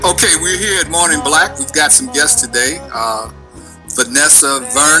Okay, we're here at Morning Black. We've got some guests today, Vanessa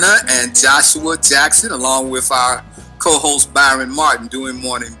Verna and Joshua Jackson, along with our co-host Byron Martin doing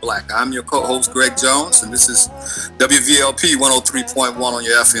Morning Black. I'm your co-host Greg Jones, and this is WVLP 103.1 on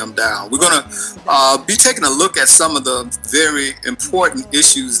your FM dial. We're going to be taking a look at some of the very important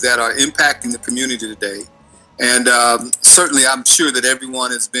issues that are impacting the community today. And certainly I'm sure that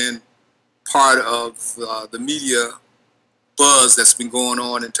everyone has been part of the media buzz that's been going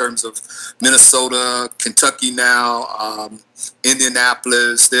on in terms of Minnesota, Kentucky now,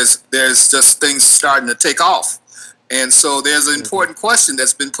 Indianapolis. There's just things starting to take off. And so there's an important question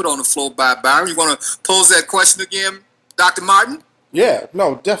that's been put on the floor by Byron. You want to pose that question again, Dr. Martin? Yeah,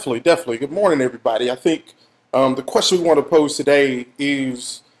 no, definitely. Good morning, everybody. I think the question we want to pose today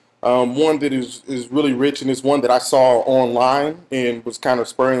is one that is really rich, and is one that I saw online and was kind of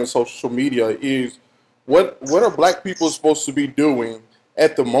spurring on social media. Is what are Black people supposed to be doing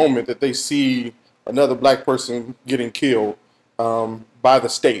at the moment that they see another Black person getting killed by the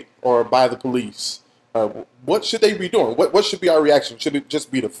state or by the police? What should they be doing? What should be our reaction? Should it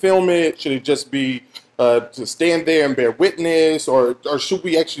just be to film it? Should it just be to stand there and bear witness, or should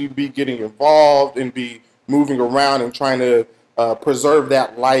we actually be getting involved and be moving around and trying to preserve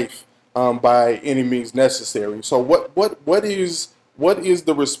that life by any means necessary? So what is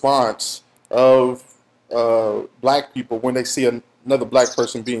the response of Black people when they see another Black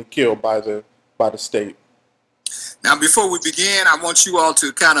person being killed by the state? Now, before we begin, I want you all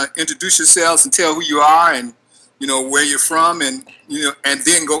to kind of introduce yourselves and tell who you are and where you're from, and and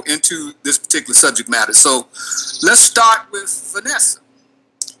then go into this particular subject matter. So let's start with Vanessa.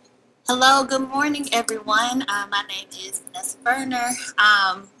 Hello, good morning, everyone. My name is Vanessa Berner.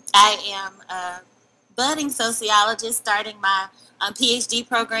 I am a budding sociologist starting my PhD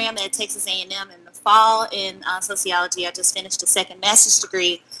program at Texas A&M in the fall in sociology. I just finished a second master's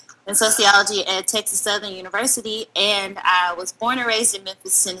degree in sociology at Texas Southern University, and I was born and raised in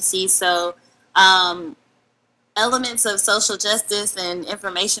Memphis, Tennessee. So elements of social justice and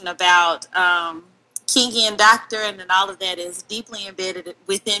information about Kingian doctrine and all of that is deeply embedded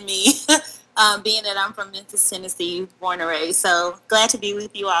within me, being that I'm from Memphis, Tennessee, born and raised. So glad to be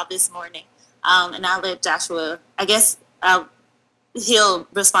with you all this morning. And I'll let Joshua, I guess he'll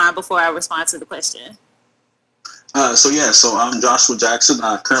respond before I respond to the question. So I'm Joshua Jackson.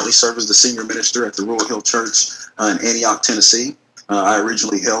 I currently serve as the senior minister at the Rural Hill Church in Antioch, Tennessee. I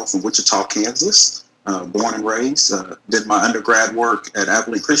originally hail from Wichita, Kansas. Born and raised, did my undergrad work at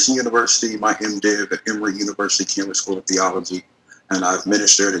Abilene Christian University, my MDiv at Emory University Kendler School of Theology, and I've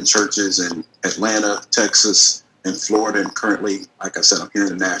ministered in churches in Atlanta, Texas, and Florida, and currently, like I said, I'm here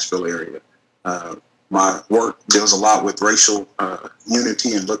in the Nashville area. My work deals a lot with racial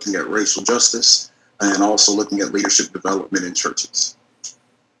unity and looking at racial justice, and also looking at leadership development in churches.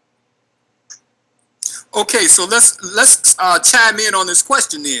 Okay, so let's chime in on this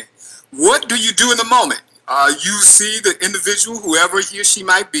question then. What do you do in the moment? You see the individual, whoever he or she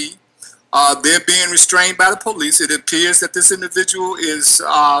might be, they're being restrained by the police. It appears that this individual is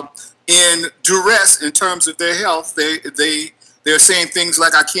in duress in terms of their health. They're saying things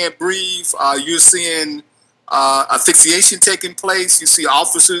like, "I can't breathe." You're seeing asphyxiation taking place. You see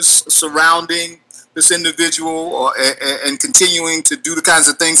officers surrounding this individual and continuing to do the kinds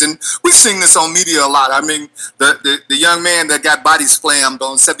of things. And we've seen this on media a lot. I mean, the young man that got body slammed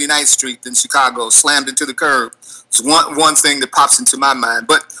on 79th Street in Chicago, slammed into the curb. It's one thing that pops into my mind.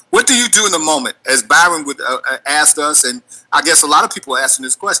 But what do you do in the moment? As Byron would asked us, and I guess a lot of people are asking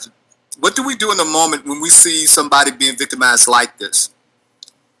this question. What do we do in the moment when we see somebody being victimized like this?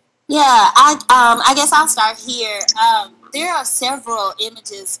 Yeah, I guess I'll start here. There are several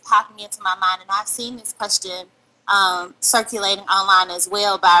images popping into my mind, and I've seen this question circulating online as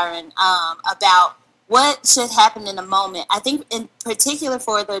well, Byron, about what should happen in a moment. I think in particular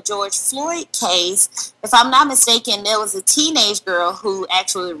for the George Floyd case, if I'm not mistaken, there was a teenage girl who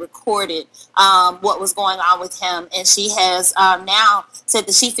actually recorded what was going on with him, and she has now said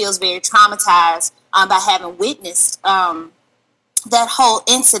that she feels very traumatized by having witnessed that whole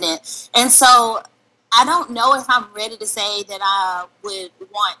incident. And so I don't know if I'm ready to say that I would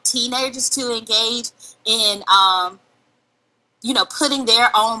want teenagers to engage in, putting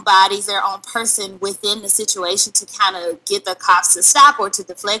their own bodies, their own person within the situation to kind of get the cops to stop or to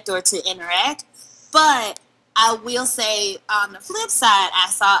deflect or to interact. But I will say on the flip side, I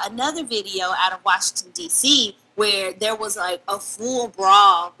saw another video out of Washington, D.C., where there was like a full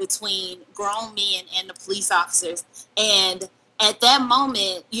brawl between grown men and the police officers. And at that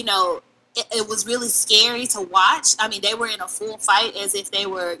moment, it was really scary to watch. I mean, they were in a full fight as if they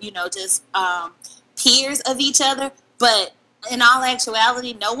were, just peers of each other. But in all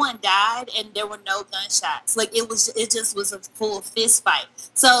actuality, no one died and there were no gunshots. Like it just was a full fist fight.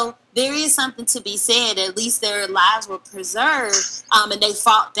 So there is something to be said. At least their lives were preserved, and they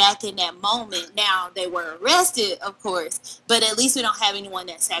fought back in that moment. Now they were arrested, of course, but at least we don't have anyone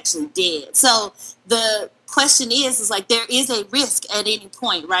that's actually dead. So the question is like there is a risk at any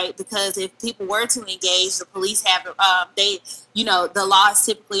point, right? Because if people were to engage, the police have the law is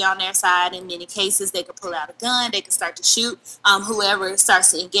typically on their side. In many cases, they could pull out a gun, they could start to shoot whoever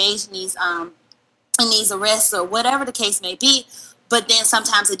starts to engage in these arrests or whatever the case may be. But then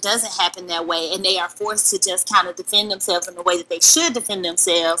sometimes it doesn't happen that way, and they are forced to just kind of defend themselves in the way that they should defend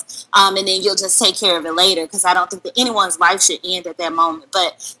themselves, and then you'll just take care of it later, because I don't think that anyone's life should end at that moment.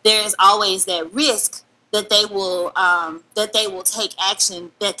 But there is always that risk that they will take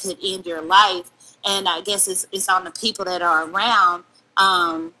action that could end your life, and I guess it's on the people that are around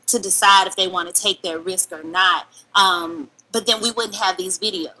to decide if they want to take that risk or not. But then we wouldn't have these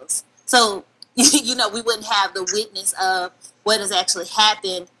videos, so we wouldn't have the witness of what has actually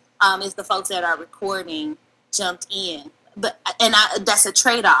happened if the folks that are recording jumped in. But that's a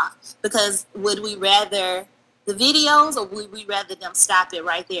trade-off, because would we rather the videos or would we rather them stop it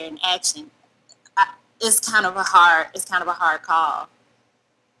right there in action? It's kind of a hard call.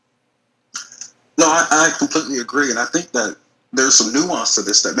 No, I completely agree, and I think that there's some nuance to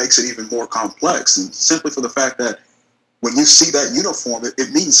this that makes it even more complex, and simply for the fact that when you see that uniform,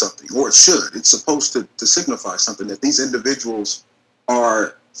 it means something, or it should. It's supposed to signify something, that these individuals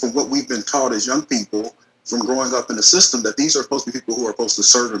are, from what we've been taught as young people, from growing up in the system, that these are supposed to be people who are supposed to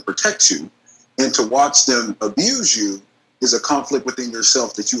serve and protect you. And to watch them abuse you is a conflict within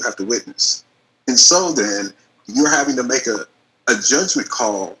yourself that you have to witness. And so then you're having to make a judgment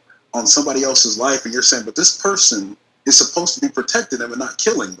call on somebody else's life, and you're saying, but this person is supposed to be protecting them and not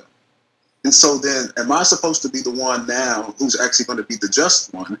killing them. And so then, am I supposed to be the one now who's actually going to be the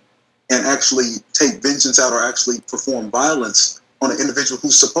just one and actually take vengeance out or actually perform violence on an individual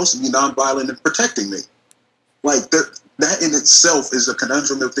who's supposed to be nonviolent and protecting me? Like that in itself is a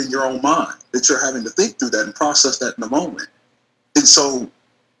conundrum within your own mind, that you're having to think through that and process that in the moment. And so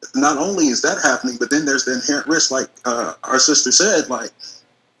not only is that happening, but then there's the inherent risk, like our sister said, like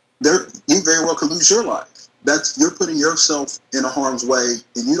you very well could lose your life. You're putting yourself in a harm's way,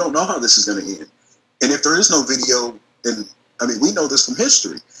 and you don't know how this is going to end. And if there is no video, and I mean, we know this from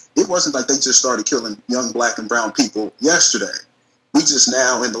history, it wasn't like they just started killing young black and brown people yesterday. We just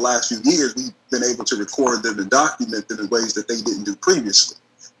now, in the last few years, we've been able to record them and document them in ways that they didn't do previously.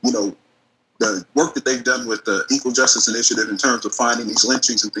 The work that they've done with the Equal Justice Initiative in terms of finding these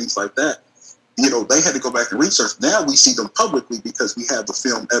lynchings and things like that, they had to go back and research. Now we see them publicly because we have the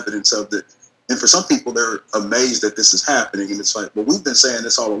film evidence of it. And for some people, they're amazed that this is happening. And it's like, well, we've been saying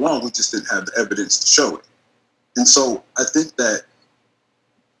this all along. We just didn't have the evidence to show it. And so I think that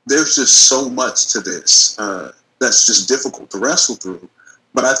there's just so much to this that's just difficult to wrestle through.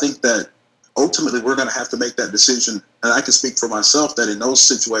 But I think that ultimately we're going to have to make that decision. And I can speak for myself that in those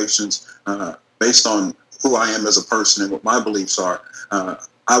situations, based on who I am as a person and what my beliefs are,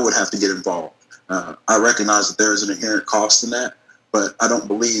 I would have to get involved. I recognize that there is an inherent cost in that, but I don't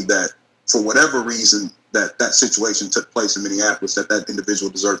believe that for whatever reason that situation took place in Minneapolis, that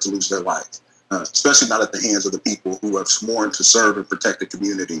individual deserved to lose their life, especially not at the hands of the people who have sworn to serve and protect the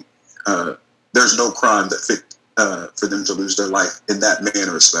community. There's no crime that fit for them to lose their life in that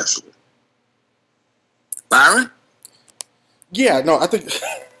manner, especially. Byron? Yeah, no, I think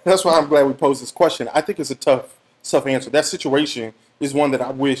that's why I'm glad we posed this question. I think it's a tough answer. That situation is one that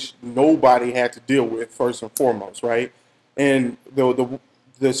I wish nobody had to deal with, first and foremost, right? And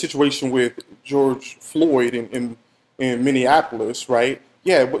the situation with George Floyd in Minneapolis, right?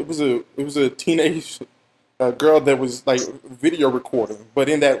 Yeah, it was a teenage girl that was like video recording, but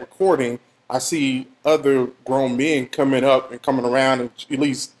in that recording, I see other grown men coming up and coming around and at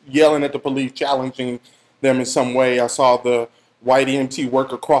least yelling at the police, challenging them in some way. I saw the white EMT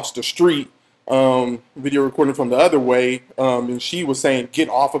worker across the street, video recording from the other way, and she was saying, "Get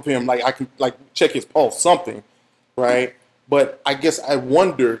off of him! Like I can check his pulse, something," right? But I guess I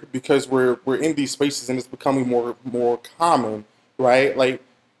wonder, because we're in these spaces and it's becoming more common, right? Like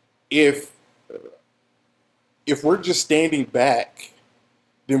if we're just standing back,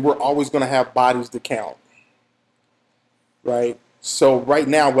 then we're always going to have bodies to count, right? So right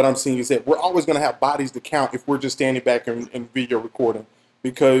now what I'm seeing is that we're always going to have bodies to count if we're just standing back and video recording,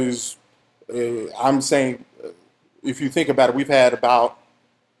 because I'm saying, if you think about it, we've had about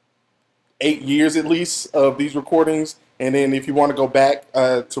 8 years at least of these recordings. And then if you want to go back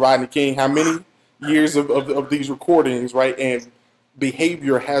to Rodney King, how many years of these recordings, right? And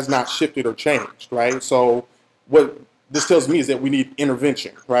behavior has not shifted or changed, right? So what this tells me is that we need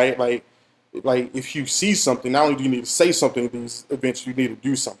intervention, right? Like if you see something, not only do you need to say something at these events, you need to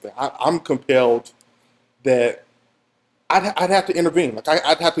do something. I'm compelled that I'd have to intervene. Like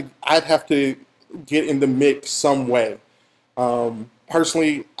I'd have to get in the mix some way.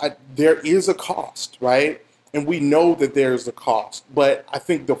 Personally, there is a cost, right? And we know that there's a cost. But I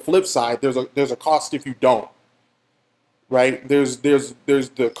think the flip side, there's a cost if you don't, right? There's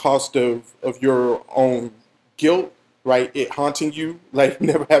the cost of your own guilt, right? It haunting you, like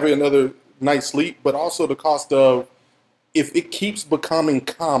never having another night's sleep, but also the cost of if it keeps becoming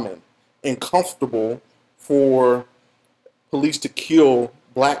common and comfortable for police to kill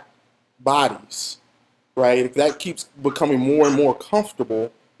black bodies, right? If that keeps becoming more and more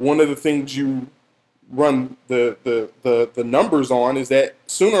comfortable, one of the things you run the numbers on is that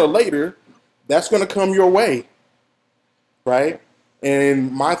sooner or later, that's going to come your way, right?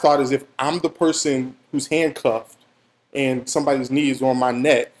 And my thought is if I'm the person who's handcuffed and somebody's knee is on my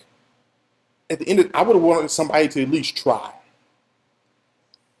neck, at the end I would have wanted somebody to at least try.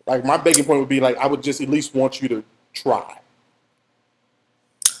 Like my begging point would be like, I would just at least want you to try.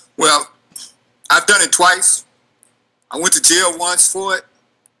 Well, I've done it twice. I went to jail once for it.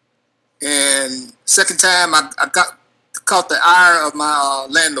 And second time, I caught the ire of my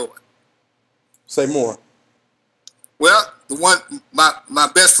landlord. Say more. Well, my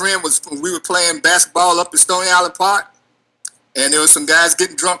best friend was, we were playing basketball up at Stony Island Park, and there was some guys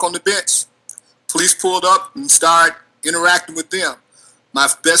getting drunk on the bench. Police pulled up and started interacting with them. My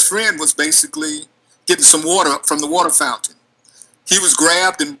best friend was basically getting some water from the water fountain. He was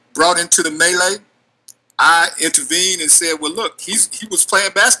grabbed and brought into the melee. I intervened and said, well, look, he was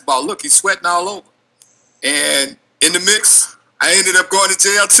playing basketball. Look, he's sweating all over. And in the mix, I ended up going to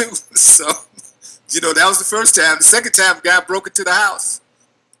jail too. So, that was the first time. The second time, the guy broke into the house.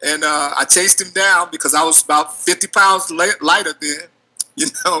 And I chased him down because I was about 50 pounds lighter then.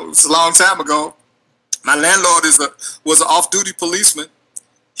 It was a long time ago. My landlord was an off-duty policeman.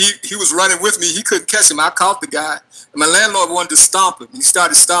 He was running with me. He couldn't catch him. I caught the guy. And my landlord wanted to stomp him. He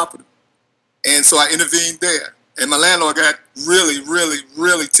started stomping him. And so I intervened there. And my landlord got really, really,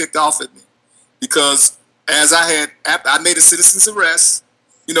 really ticked off at me because as I made a citizen's arrest,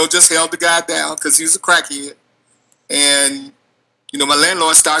 just held the guy down because he was a crackhead. And, my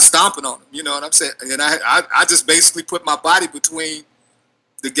landlord started stomping on him, you know what I'm saying? And I just basically put my body between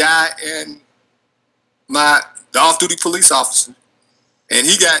the guy and the off-duty police officer. And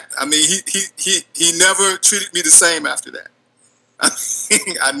he never treated me the same after that.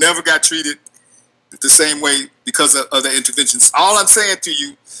 I never got treated the same way because of the interventions. All I'm saying to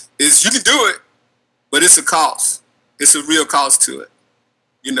you is you can do it, but it's a cost. It's a real cost to it.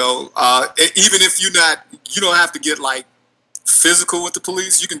 Even if you don't have to get like physical with the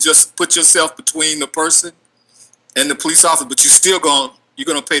police. You can just put yourself between the person and the police officer, but you're going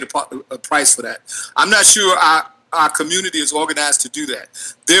to pay the price for that. I'm not sure our community is organized to do that.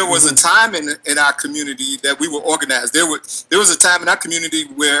 There was a time in our community that we were organized. There was a time in our community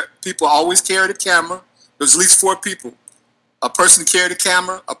where people always carried a camera. There was at least 4 people. A person carried a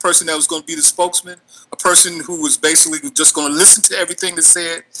camera, a person that was going to be the spokesman, a person who was basically just going to listen to everything that's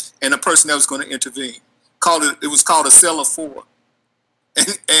said, and a person that was going to intervene. It was called a cell of 4.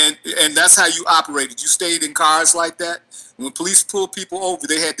 And that's how you operated. You stayed in cars like that. When police pulled people over,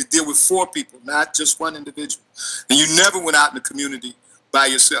 they had to deal with 4 people, not just one individual. And you never went out in the community by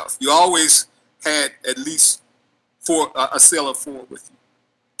yourself. You always had at least a cell of 4 with you.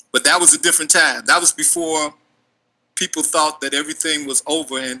 But that was a different time. That was before people thought that everything was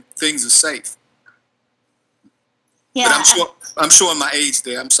over and things are safe. Yeah, but I'm showing my age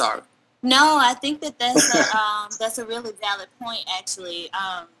there. I'm sorry. No, I think that's a really valid point, actually,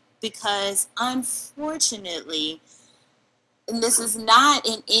 because unfortunately, and this is not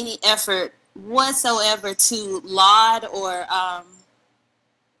in any effort whatsoever to laud or,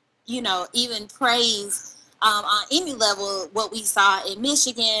 even praise on any level what we saw in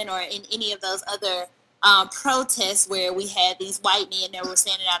Michigan or in any of those other protests where we had these white men that were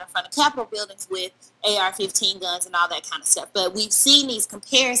standing out in front of Capitol buildings with AR-15 guns and all that kind of stuff. But we've seen these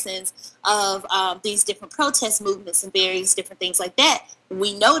comparisons of these different protest movements and various different things like that.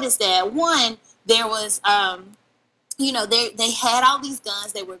 We noticed that, one, there was, they had all these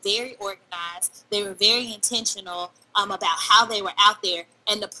guns. They were very organized. They were very intentional about how they were out there.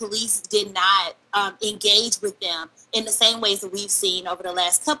 And the police did not engage with them in the same ways that we've seen over the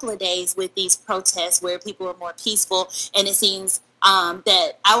last couple of days with these protests where people are more peaceful. And it seems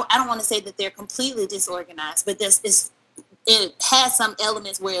that I don't want to say that they're completely disorganized, but this is it has some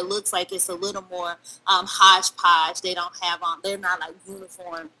elements where it looks like it's a little more hodgepodge. They don't have on, they're not like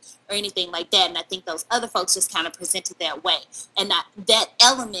uniform or anything like that. And I think those other folks just kind of presented that way. And that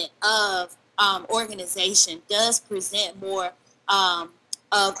element of organization does present more of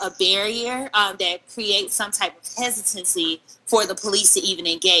a barrier that creates some type of hesitancy for the police to even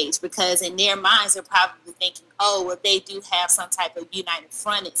engage, because in their minds they're probably thinking, oh, well, they do have some type of united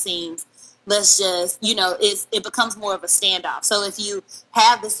front, it seems. Let's just, it becomes more of a standoff. So if you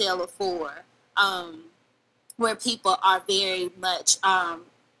have the Cell of Four, where people are very much,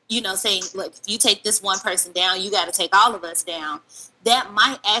 saying, look, if you take this one person down, you got to take all of us down, that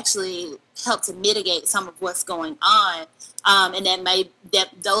might actually help to mitigate some of what's going on. And that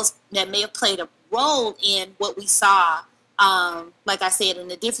may have played a role in what we saw, like I said, in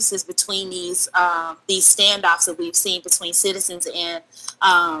the differences between these standoffs that we've seen between citizens and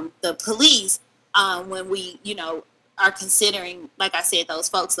the police, when we, are considering, like I said, those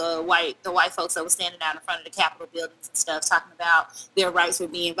folks, the white folks that were standing out in front of the Capitol buildings and stuff, talking about their rights were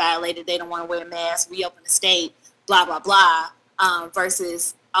being violated, they don't want to wear a mask, reopen the state, blah, blah, blah,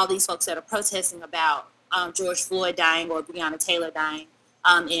 versus all these folks that are protesting about George Floyd dying or Breonna Taylor dying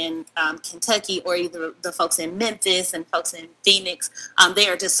in Kentucky, or either the folks in Memphis and folks in Phoenix. They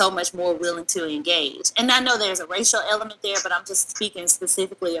are just so much more willing to engage. And I know there's a racial element there, but I'm just speaking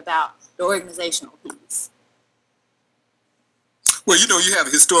specifically about the organizational piece. Well, you have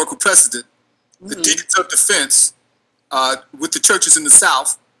a historical precedent. The Deacons of Defense with the churches in the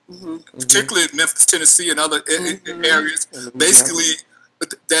South, particularly in Memphis, Tennessee, and other areas,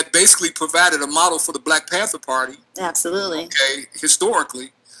 basically provided a model for the Black Panther Party. Absolutely. Okay,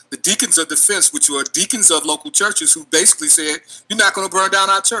 historically, the Deacons of Defense, which were deacons of local churches, who basically said, "You're not going to burn down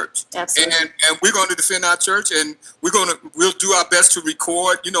our church, Absolutely. and we're going to defend our church, and we'll do our best to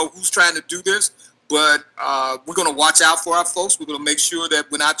record, who's trying to do this, but we're going to watch out for our folks. We're going to make sure that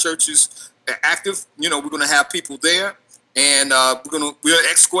when our church is active, we're going to have people there." And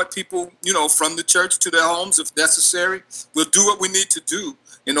we'll escort people, from the church to their homes if necessary. We'll do what we need to do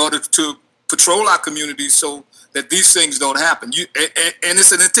in order to patrol our communities so that these things don't happen. And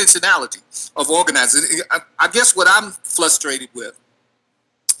it's an intentionality of organizing. I guess what I'm frustrated with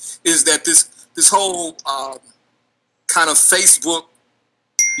is that this whole kind of Facebook,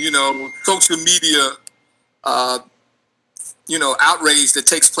 social media, outrage that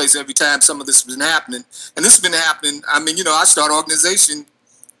takes place every time some of this has been happening. And this has been happening. I mean, I started an organization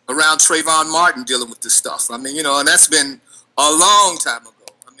around Trayvon Martin dealing with this stuff. I mean, and that's been a long time ago.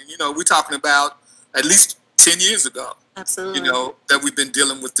 I mean, we're talking about at least 10 years ago. Absolutely. That we've been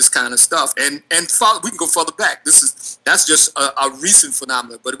dealing with this kind of stuff. And we can go further back. That's just a recent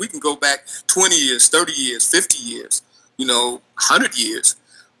phenomenon. But we can go back 20 years, 30 years, 50 years, 100 years.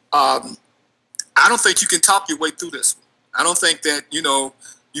 I don't think you can talk your way through this. I don't think that,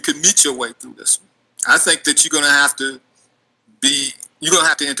 you can meet your way through this. I think that you're going to have to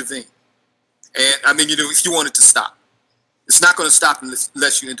intervene. And I mean, if you want it to stop, it's not going to stop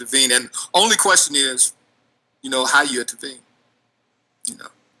unless you intervene. And only question is, how you intervene,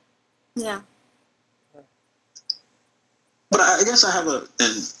 Yeah. But I guess I have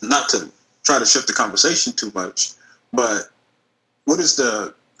and not to try to shift the conversation too much, but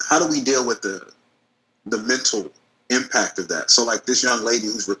how do we deal with the mental impact of that? So like this young lady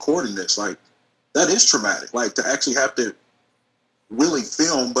who's recording this, like that is traumatic, like to actually have to really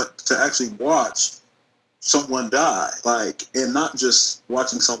film, but to actually watch someone die, like, and not just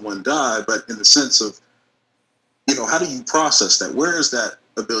watching someone die, but in the sense of, how do you process that? Where is that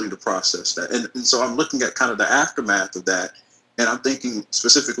ability to process that? And so I'm looking at kind of the aftermath of that, and I'm thinking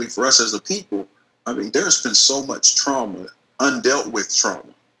specifically for us as a people, I mean, there's been so much trauma, undealt with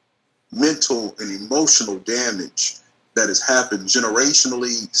trauma, mental and emotional damage that has happened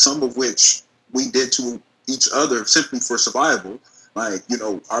generationally, some of which we did to each other simply for survival. Like,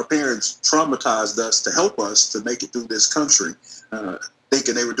 our parents traumatized us to help us to make it through this country,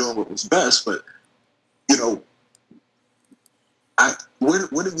 thinking they were doing what was best. But, where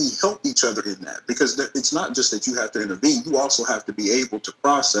do we help each other in that? Because it's not just that you have to intervene. You also have to be able to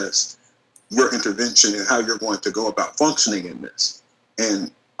process your intervention and how you're going to go about functioning in this.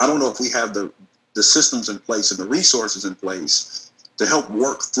 And I don't know if we have the systems in place and the resources in place to help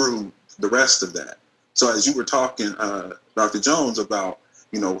work through the rest of that. So as you were talking, Dr. Jones, about,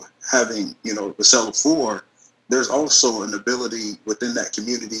 having, the Cell of Four, there's also an ability within that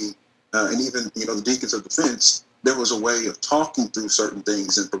community, and even, the Deacons of Defense, there was a way of talking through certain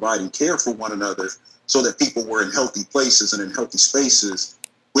things and providing care for one another so that people were in healthy places and in healthy spaces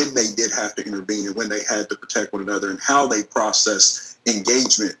when they did have to intervene and when they had to protect one another, and how they process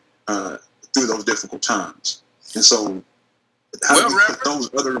engagement through those difficult times. And so How Well, do you put Reverend. those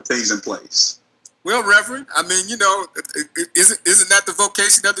other things in place? Well, Reverend, I mean, isn't that the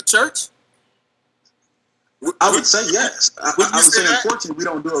vocation of the church? I would say yes. I Wouldn't you would say say, that? unfortunately, we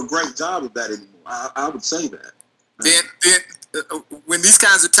don't do a great job of that anymore. I would say that. Then when these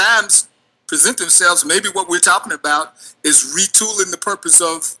kinds of times present themselves, maybe what we're talking about is retooling the purpose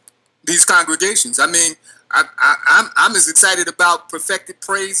of these congregations. I mean, I'm as excited about perfected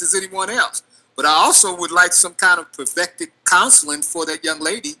praise as anyone else, but I also would like some kind of perfected counseling for that young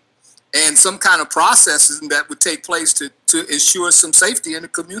lady, and some kind of processes that would take place to ensure some safety in the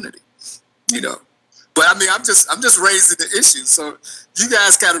community. But I mean, I'm just raising the issue, so you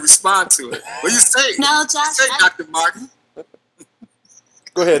guys got to respond to it. What do you say? No, Josh. Say, Dr. Martin.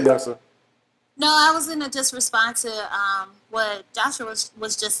 Go ahead, Nelson. No, I was gonna just respond to what Joshua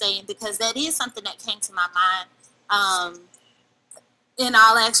was just saying, because that is something that came to my mind. In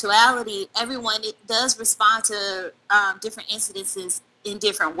all actuality, everyone does respond to different incidences in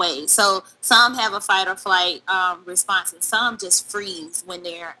different ways. So some have a fight or flight response, and some just freeze when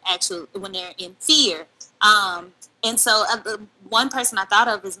they're in fear. And so one person I thought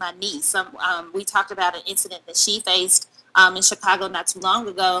of is my niece. We talked about an incident that she faced in Chicago not too long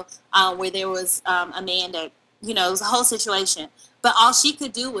ago, where there was a man that, it was a whole situation. But all she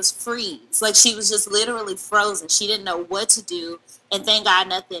could do was freeze. Like, she was just literally frozen. She didn't know what to do. And thank God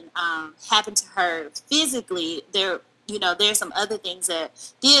nothing happened to her physically. There's some other things that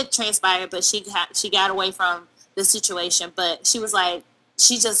did transpire, but she got away from the situation. But she was like,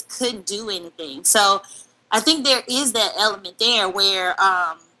 she just couldn't do anything. So I think there is that element there where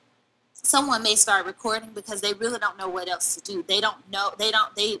someone may start recording because they really don't know what else to do. They don't know.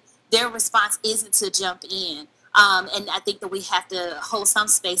 Their response isn't to jump in. And I think that we have to hold some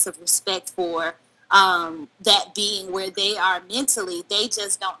space of respect for that being where they are mentally. They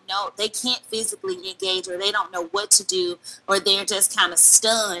just don't know. They can't physically engage, or they don't know what to do, or they're just kind of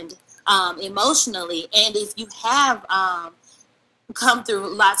stunned emotionally. And if you have come through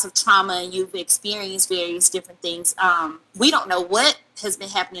lots of trauma and you've experienced various different things, we don't know what has been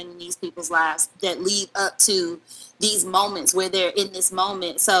happening in these people's lives that lead up to these moments where they're in this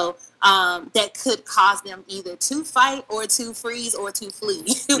moment. So that could cause them either to fight or to freeze or to flee.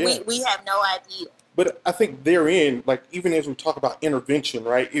 Yeah. we have no idea. But I think therein, like, even as we talk about intervention,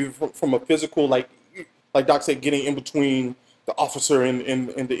 right, even from a physical, like Doc said, getting in between the officer and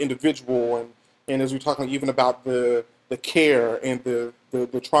the individual, and as we're talking even about the care and the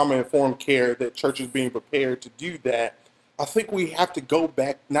trauma-informed care that church is being prepared to do that, I think we have to go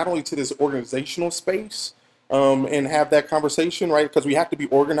back not only to this organizational space and have that conversation, right, because we have to be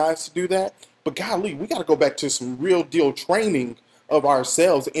organized to do that, but golly, we got to go back to some real deal training of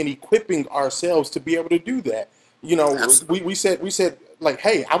ourselves and equipping ourselves to be able to do that. We said like,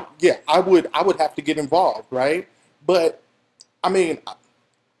 hey, I would have to get involved, right? But I mean,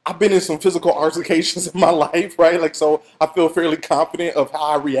 I've been in some physical altercations in my life, right? Like, so I feel fairly confident of how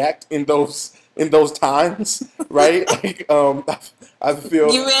I react in those times, right? Like, I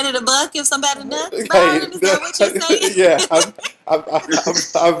feel. You ready to buck if somebody nuts? Hey, Is that what you're saying? yeah,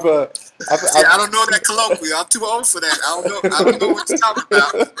 See, I don't know that colloquial. I'm too old for that. I don't know what you're talking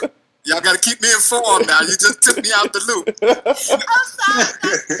about. Y'all got to keep me informed now. You just took me out the loop. I'm sorry,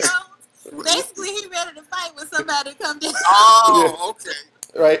 Dr. Jones. Basically, he ready to fight when somebody comes in. Oh, okay.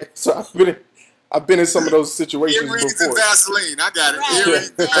 right. So I've been in some of those situations Earrings before. and Vaseline. I got it. Right.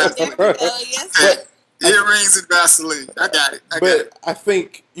 Earrings. Yeah, there we go. Yes, sir. Earrings and Vaseline. I got it. But I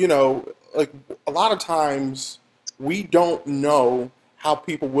think, like, a lot of times we don't know how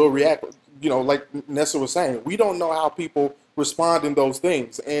people will react. Like Nessa was saying, we don't know how people respond in those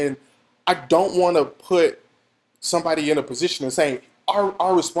things. And I don't want to put somebody in a position of saying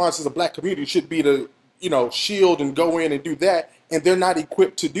our response as a Black community should be to, shield and go in and do that. And they're not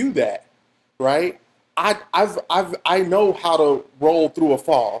equipped to do that, right? I know how to roll through a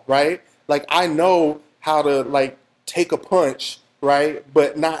fall, right? Like, I know how to, like, take a punch, right?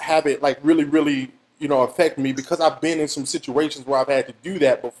 But not have it, like, really, really, affect me, because I've been in some situations where I've had to do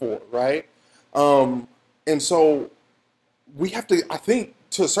that before, right? And so we have to, I think,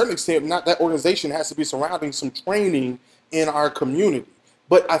 to a certain extent, not that organization has to be surrounding some training in our community,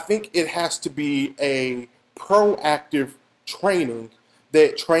 but I think it has to be a proactive training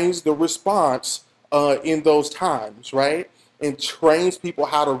that trains the response in those times, right? And trains people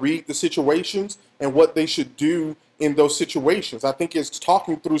how to read the situations and what they should do in those situations. I think it's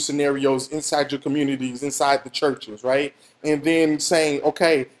talking through scenarios inside your communities, inside the churches, right? And then saying,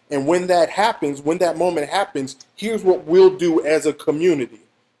 okay, and when that happens, when that moment happens, here's what we'll do as a community,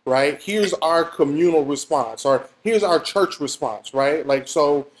 right? Here's our communal response, or here's our church response, right? Like,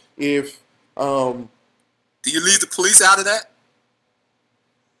 so if... do you leave the police out of that?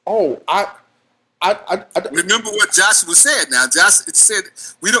 Oh, I Remember what Joshua said. Now, Joshua said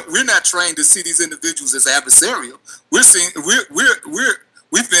we're not trained to see these individuals as adversarial. We've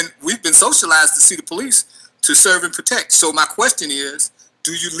been socialized to see the police to serve and protect. So my question is,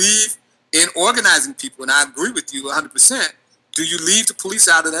 do you leave in organizing people? And I agree with you 100%. Do you leave the police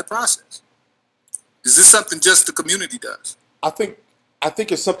out of that process? Is this something just the community does? I think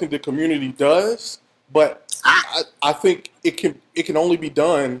it's something the community does, but I think it can only be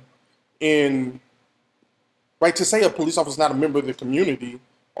done in right to say a police officer is not a member of the community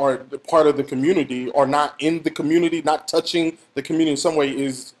or the part of the community or not in the community, not touching the community in some way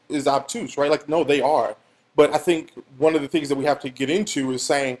is obtuse, right? Like no, they are. But I think one of the things that we have to get into is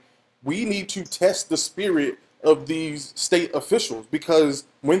saying we need to test the spirit of these state officials because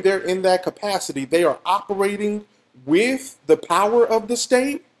when they're in that capacity, they are operating with the power of the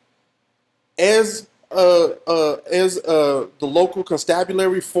state as the local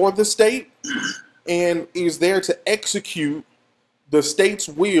constabulary for the state and is there to execute the state's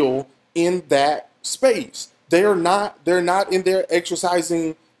will in that space. They're not in there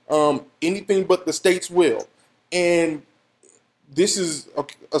exercising anything but the state's will. And this is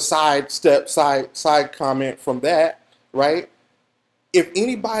a side comment from that, right? If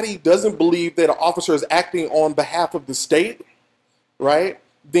anybody doesn't believe that an officer is acting on behalf of the state, right,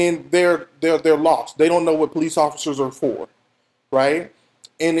 then they're lost. They don't know what police officers are for, right?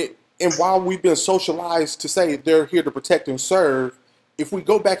 And while we've been socialized to say they're here to protect and serve, if we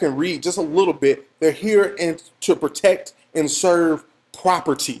go back and read just a little bit, they're here to protect and serve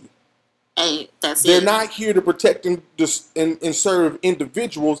property. Hey, they're not here to protect and serve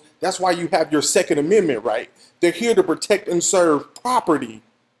individuals. That's why you have your Second Amendment, right? They're here to protect and serve property,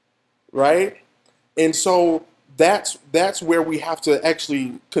 right? And so that's where we have to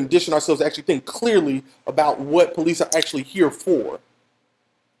actually condition ourselves to actually think clearly about what police are actually here for.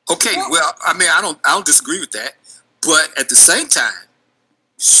 Okay, well, I mean, I don't disagree with that, but at the same time,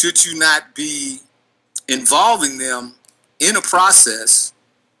 should you not be involving them in a process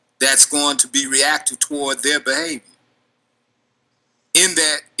that's going to be reactive toward their behavior? In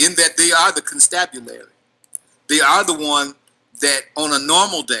that they are the constabulary. They are the one that on a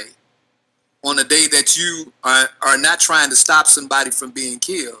normal day, on a day that you are not trying to stop somebody from being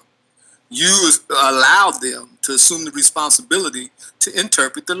killed, you allow them to assume the responsibility to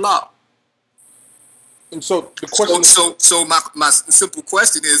interpret the law. And so the question. So my simple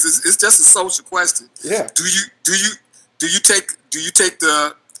question is it's just a social question. Yeah. Do you take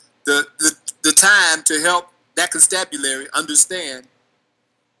the time to help that constabulary understand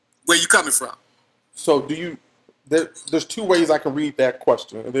where you're coming from? So there's two ways I can read that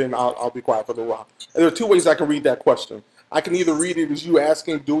question, and then I'll be quiet for a little while. And there are two ways I can read that question. I can either read it as you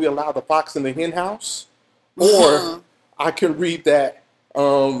asking, do we allow the fox in the hen house? Or I can read that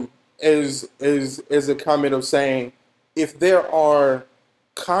as a comment of saying, if there are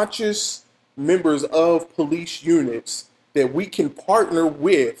conscious members of police units that we can partner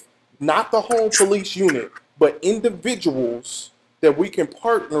with, not the whole police unit, but individuals that we can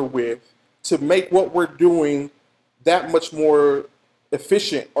partner with to make what we're doing that much more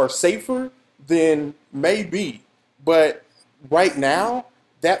efficient or safer, then maybe. But right now,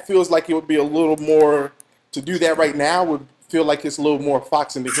 that feels like it would be a little more, to do that right now would feel like it's a little more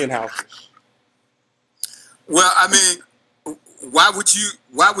fox in the hen houses. Well, I mean, why would you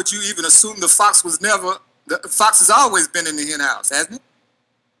even assume the fox has always been in the hen house, hasn't it?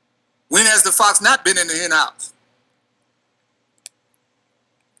 When has the fox not been in the hen house?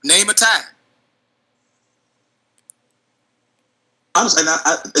 Name a time. Honestly,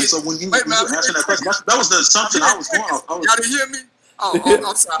 and so when you were answering that question, that was the assumption I was going off. Y'all didn't hear me? Oh,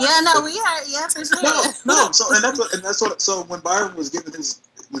 I'm sorry. Yeah, no, we heard. Yeah, for sure. No. So that's what. So when Byron was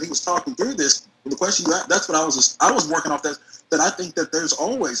when he was talking through this, the question you asked, that's what I was working off. That I think that there's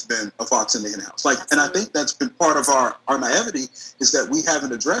always been a fox in the hen house. And I think that's been part of our naivety is that we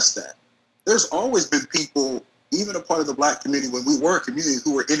haven't addressed that. There's always been people, even a part of the Black community, when we were a community,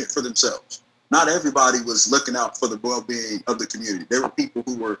 who were in it for themselves. Not everybody was looking out for the well-being of the community. There were people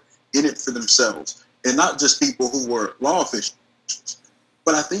who were in it for themselves, and not just people who were law officials.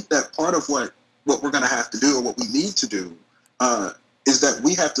 But I think that part of what we're going to have to do, or what we need to do, is that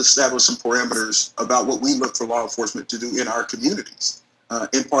we have to establish some parameters about what we look for law enforcement to do in our communities,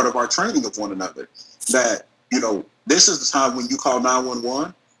 in part of our training of one another. That, this is the time when you call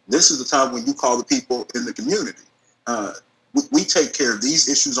 911. This is the time when you call the people in the community. We take care of these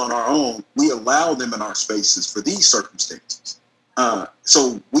issues on our own. We allow them in our spaces for these circumstances.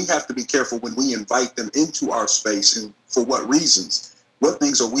 So we have to be careful when we invite them into our space, and for what reasons. What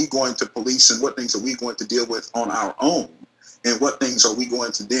things are we going to police and what things are we going to deal with on our own? and what things are we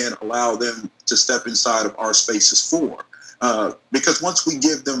going to then allow them to step inside of our spaces for? Because once we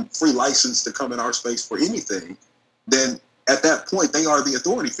give them free license to come in our space for anything, then at that point they are the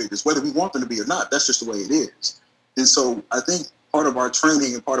authority figures, whether we want them to be or not. That's just the way it is. And so I think part of our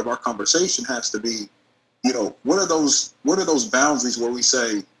training and part of our conversation has to be, what are those boundaries where we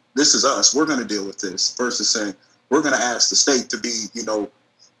say, this is us, we're going to deal with this, versus saying we're going to ask the state to be,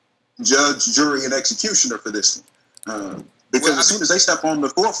 judge, jury, and executioner for this one. Because as soon as they step on the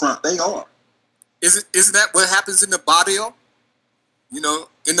forefront, they are. Isn't that what happens in the barrio? In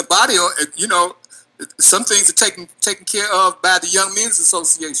the barrio, some things are taken care of by the Young Men's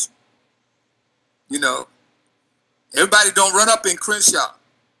Association. Everybody don't run up in Crenshaw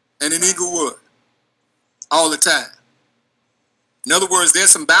and in Inglewood all the time. In other words,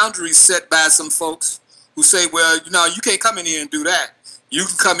 there's some boundaries set by some folks who say, well, you can't come in here and do that. You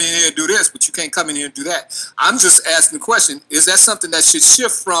can come in here and do this, but you can't come in here and do that. I'm just asking the question, is that something that should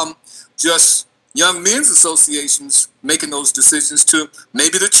shift from just Young Men's Associations making those decisions to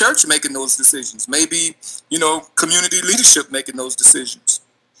maybe the church making those decisions, maybe, community leadership making those decisions?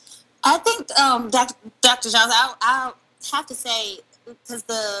 I think, Dr. Jones, I'll have to say, because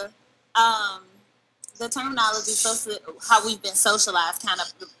the terminology, how we've been socialized, kind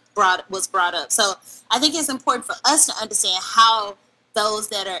of was brought up. So I think it's important for us to understand how those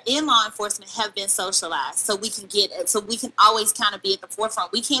that are in law enforcement have been socialized, so we can always kind of be at the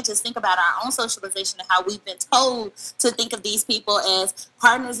forefront. We can't just think about our own socialization and how we've been told to think of these people as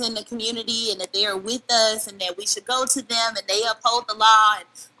partners in the community and that they are with us and that we should go to them and they uphold the law and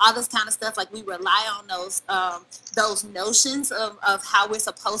all this kind of stuff. Like, we rely on those notions of how we're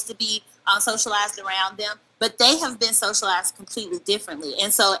supposed to be socialized around them, but they have been socialized completely differently.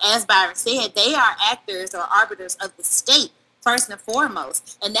 And so, as Byron said, they are actors or arbiters of the state first and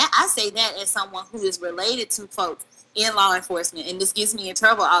foremost. And that, I say that as someone who is related to folks in law enforcement, and this gets me in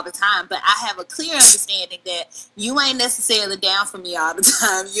trouble all the time, but I have a clear understanding that you ain't necessarily down for me all the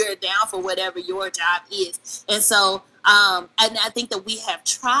time. You're down for whatever your job is. And so, and I think that we have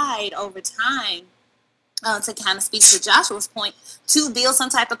tried over time to kind of speak to Joshua's point, to build some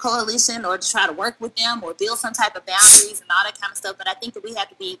type of coalition or to try to work with them or build some type of boundaries and all that kind of stuff. But I think that we have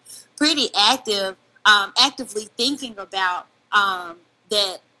to be pretty actively thinking about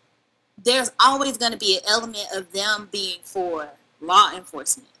that there's always going to be an element of them being for law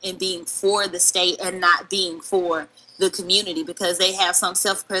enforcement and being for the state and not being for the community, because they have some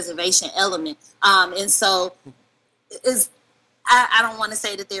self-preservation element. And so I don't want to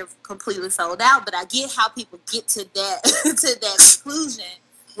say that they're completely sold out, but I get how people get to that to that conclusion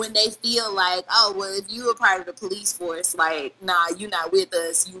when they feel like, oh, well, if you were part of the police force, like, nah, you're not with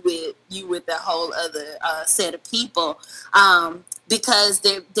us. You with the whole other set of people, because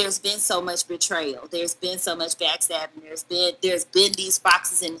there's been so much betrayal. There's been so much backstabbing. There's been these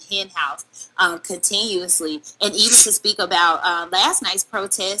foxes in the hen house continuously. And even to speak about last night's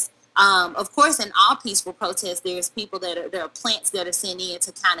protest, of course, in all peaceful protests, there's people there are plants that are sent in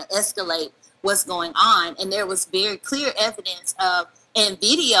to kind of escalate what's going on. And there was very clear evidence and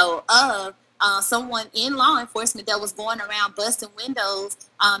video of someone in law enforcement that was going around busting windows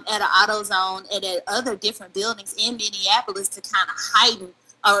at an AutoZone and at other different buildings in Minneapolis to kind of heighten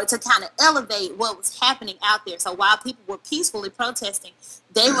or to kind of elevate what was happening out there. So while people were peacefully protesting,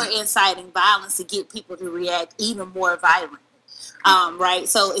 they were inciting violence to get people to react even more violently. Right.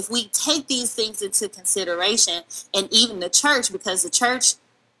 So if we take these things into consideration, and even the church, because the church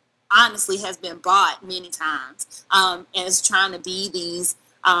honestly has been bought many times and is trying to be these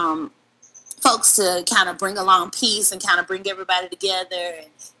folks to kind of bring along peace and kind of bring everybody together. And,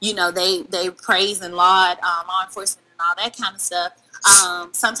 they praise and laud law enforcement and all that kind of stuff.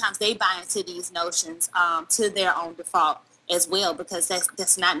 Sometimes they buy into these notions to their own default as well, because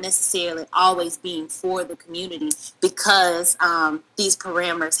that's not necessarily always being for the community, because these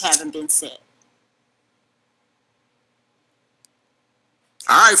parameters haven't been set.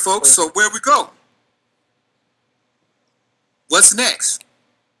 All right, folks, so where we go? What's next?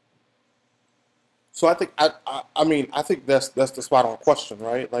 So I think I think that's the spot on question,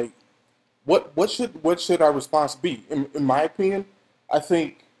 right? Like, what should our response be? In my opinion, I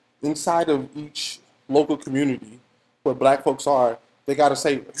think inside of each local community where Black folks are, they got to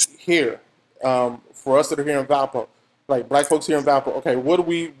say, here, for us that are here in Valpo, like Black folks here in Valpo, okay, what are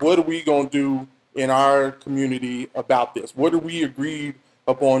we gonna do in our community about this? What are we agreed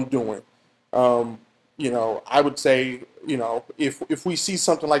upon doing? I would say, if we see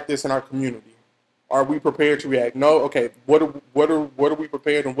something like this in our community, are we prepared to react? No. Okay. What are we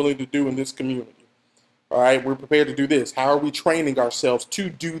prepared and willing to do in this community? All right. We're prepared to do this. How are we training ourselves to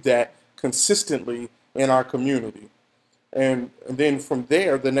do that consistently in our community? And then from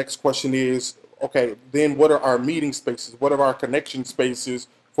there, the next question is, okay, then what are our meeting spaces? What are our connection spaces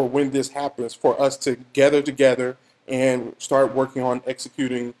for when this happens, for us to gather together and start working on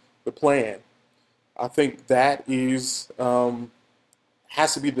executing the plan? I think that is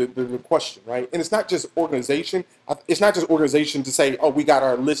has to be the question, right? And it's not just organization. It's not just organization to say, oh, we got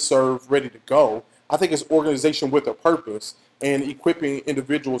our listserv ready to go. I think it's organization with a purpose and equipping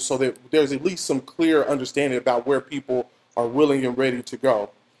individuals so that there's at least some clear understanding about where people are willing and ready to go.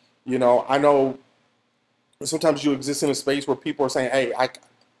 You know, I know sometimes you exist in a space where people are saying, hey,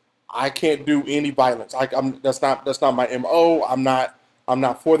 I can't do any violence. That's not my MO. I'm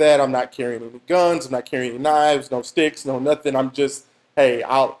not for that. I'm not carrying any guns. I'm not carrying any knives, no sticks, no nothing. I'm just, hey,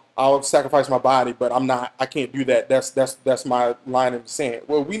 I'll sacrifice my body, but I can't do that. That's my line in the sand.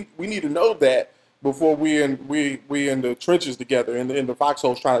 Well, we need to know that before we in the trenches together in the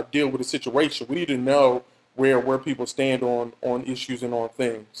foxholes trying to deal with the situation. We need to know where people stand on issues and on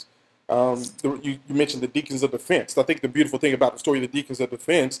things. You mentioned the Deacons of Defense. I think the beautiful thing about the story of the Deacons of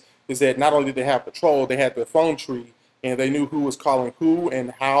Defense is that not only did they have patrol, they had their phone tree, and they knew who was calling who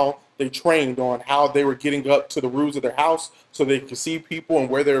and how they trained on how they were getting up to the roofs of their house so they could see people and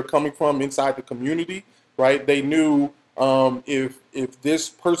where they were coming from inside the community, right? They knew if this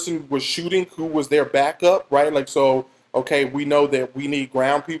person was shooting, who was their backup, right? Like, so, okay, we know that we need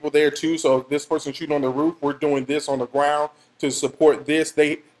ground people there too. So if this person shooting on the roof, we're doing this on the ground to support this.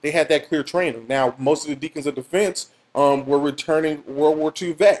 They had that clear training. Now, most of the Deacons of Defense were returning World War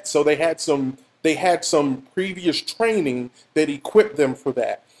II vets, so they had some previous training that equipped them for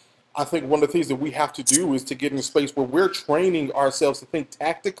that. I think one of the things that we have to do is to get in a space where we're training ourselves to think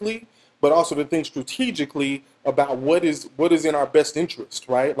tactically, but also to think strategically about what is in our best interest,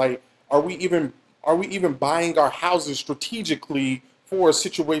 right? Like, are we even buying our houses strategically for a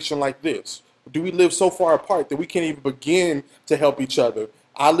situation like this? Do we live so far apart that we can't even begin to help each other?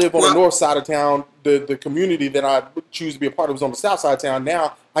 I live on the north side of town. The community that I choose to be a part of is on the south side of town.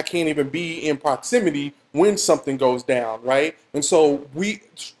 Now I can't even be in proximity when something goes down, right? And so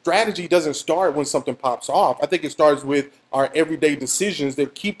strategy doesn't start when something pops off. I think it starts with our everyday decisions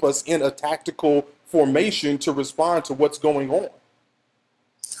that keep us in a tactical formation to respond to what's going on.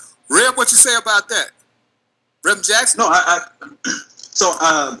 Reb, what you say about that? Reb Jackson? No, I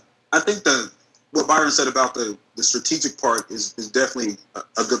think what Byron said about the strategic part is definitely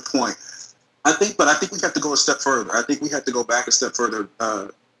a good point. But I think we have to go a step further. I think we have to go back a step further.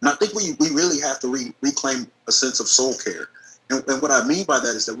 And I think we really have to reclaim a sense of soul care. And what I mean by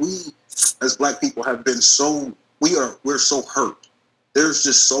that is that we, as Black people, have been we're so hurt. There's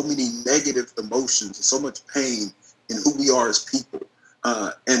just so many negative emotions and so much pain in who we are as people.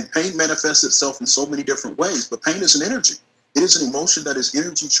 And pain manifests itself in so many different ways, but pain is an energy. It is an emotion that is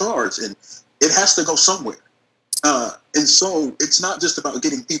energy charged, and it has to go somewhere. And so it's not just about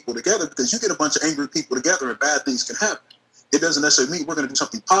getting people together, because you get a bunch of angry people together and bad things can happen. It doesn't necessarily mean we're going to do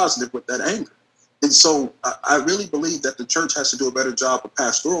something positive with that anger. And so I really believe that the church has to do a better job of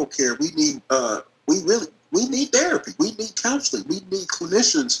pastoral care. We need therapy. We need counseling. We need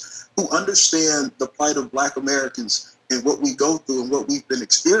clinicians who understand the plight of Black Americans and what we go through and what we've been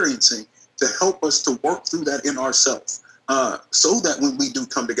experiencing to help us to work through that in ourselves. So that when we do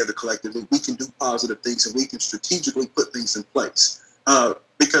come together collectively, we can do positive things and we can strategically put things in place.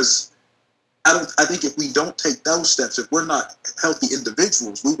 Because I think if we don't take those steps, if we're not healthy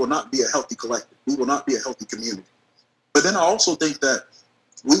individuals, we will not be a healthy collective. We will not be a healthy community. But then I also think that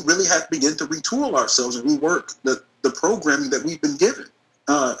we really have to begin to retool ourselves and rework the programming that we've been given.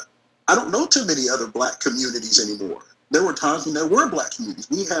 I don't know too many other Black communities anymore. There were times when there were Black communities.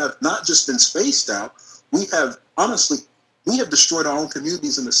 We have not just been spaced out. We have destroyed our own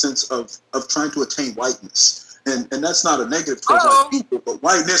communities in the sense of trying to attain whiteness. And that's not a negative towards White people, but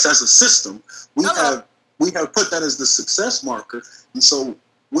whiteness as a system, we have put that as the success marker. And so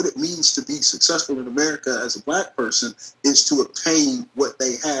what it means to be successful in America as a Black person is to obtain what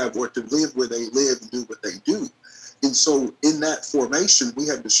they have or to live where they live and do what they do. And so in that formation, we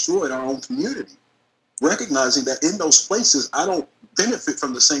have destroyed our own community, recognizing that in those places, I don't benefit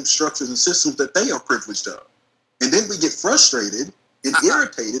from the same structures and systems that they are privileged of. And then we get frustrated and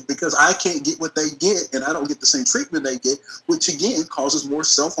irritated because I can't get what they get and I don't get the same treatment they get, which again causes more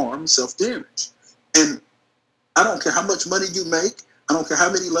self-harm and self-damage. And I don't care how much money you make, I don't care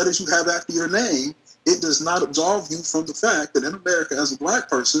how many letters you have after your name, it does not absolve you from the fact that in America, as a Black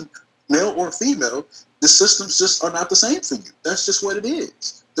person, male or female, the systems just are not the same for you. That's just what it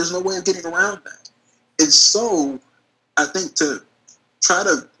is. There's no way of getting around that. And so I think to try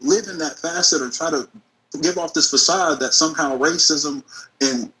to live in that facet or try to give off this facade that somehow racism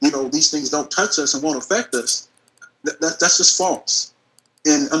and, these things don't touch us and won't affect us, That's just false.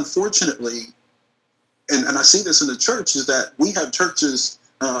 And unfortunately, and I see this in the church, is that we have churches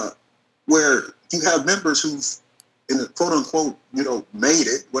where you have members who've, in a quote unquote, made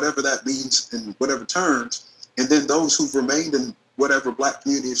it, whatever that means in whatever terms, and then those who've remained in whatever Black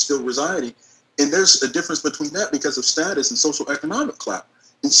community is still residing. And there's a difference between that because of status and social economic clout.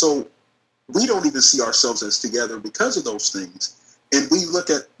 And so we don't even see ourselves as together because of those things. And we look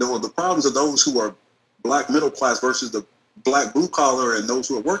at the problems of those who are Black middle class versus the Black blue collar and those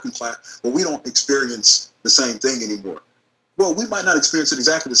who are working class. Well, we don't experience the same thing anymore. Well, we might not experience it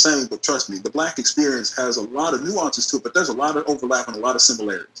exactly the same, but trust me, the Black experience has a lot of nuances to it, but there's a lot of overlap and a lot of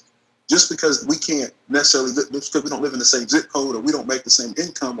similarities. Just because we can't necessarily, just because we don't live in the same zip code or we don't make the same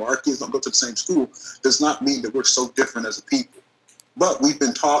income or our kids don't go to the same school, does not mean that we're so different as a people. But we've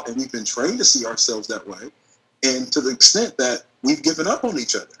been taught and we've been trained to see ourselves that way. And to the extent that we've given up on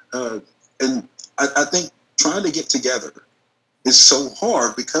each other. And I think trying to get together is so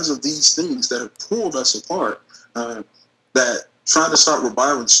hard because of these things that have pulled us apart, that trying to start where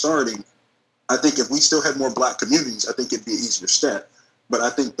Byron's starting, I think if we still had more Black communities, I think it'd be an easier step. But I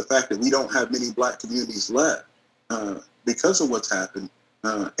think the fact that we don't have many Black communities left because of what's happened,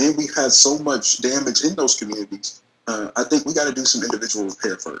 and we've had so much damage in those communities, I think we got to do some individual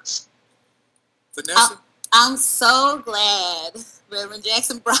repair first. Vanessa? I'm so glad Reverend Josh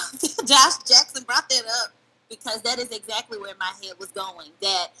Jackson brought that up, because that is exactly where my head was going,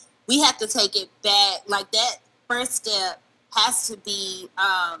 that we have to take it back. Like, that first step has to be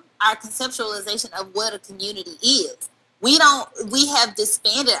our conceptualization of what a community is. We have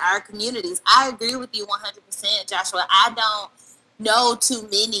disbanded our communities. I agree with you 100%, Joshua. I don't know too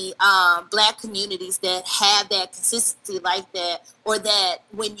many Black communities that have that consistency like that, or that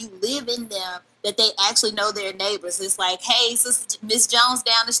when you live in them, that they actually know their neighbors. It's like, hey, Sister Miss Jones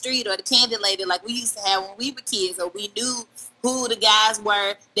down the street, or the Candy Lady, like we used to have when we were kids, or we knew who the guys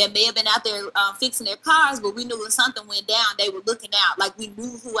were that may have been out there fixing their cars, but we knew when something went down, they were looking out. Like, we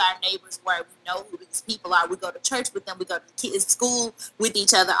knew who our neighbors were. We know who these people are. We go to church with them. We go to kids' school with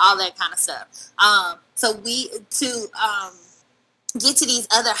each other, all that kind of stuff. So to get to these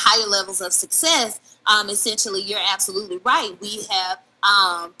other higher levels of success, essentially, you're absolutely right. We have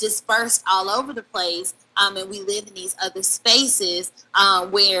dispersed all over the place, and we live in these other spaces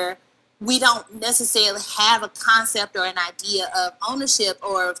where we don't necessarily have a concept or an idea of ownership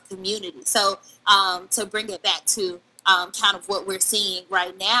or of community. So to bring it back to kind of what we're seeing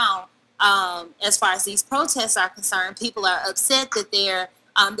right now, as far as these protests are concerned, people are upset that they're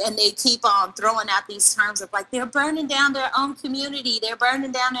and they keep on throwing out these terms of, like, they're burning down their own community, they're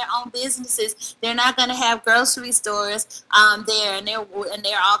burning down their own businesses, they're not going to have grocery stores there, and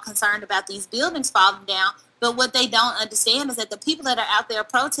they're all concerned about these buildings falling down. But what they don't understand is that the people that are out there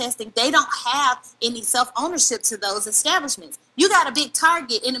protesting, they don't have any self-ownership to those establishments. You got a big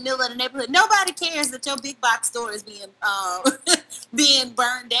Target in the middle of the neighborhood. Nobody cares that your big box store is being being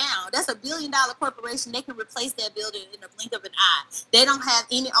burned down. That's $1 billion corporation. They can replace that building in the blink of an eye. They don't have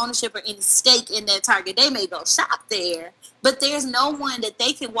any ownership or any stake in that Target. They may go shop there, but there's no one that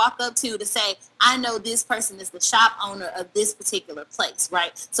they can walk up to say, I know this person is the shop owner of this particular place,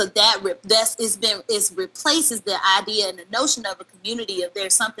 right? So it replaces the idea and the notion of a community, of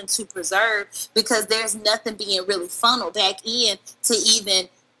there's something to preserve, because there's nothing being really funneled back in to even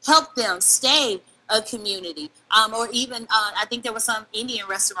help them stay a community. Or even, I think there was some Indian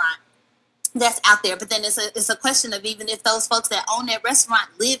restaurant that's out there, but then it's a question of, even if those folks that own that restaurant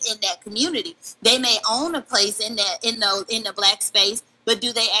live in that community, they may own a place in the Black space, but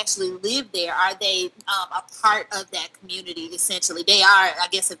do they actually live there? Are they a part of that community? Essentially, they are, I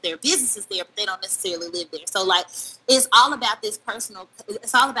guess, if their business is there, but they don't necessarily live there. So, like, it's all about this personal.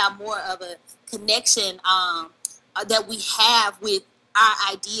 It's all about more of a connection that we have with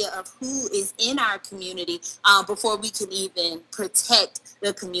our idea of who is in our community before we can even protect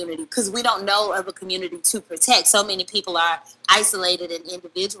the community, because we don't know of a community to protect. So many people are isolated and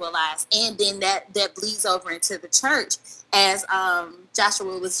individualized, and then that bleeds over into the church, as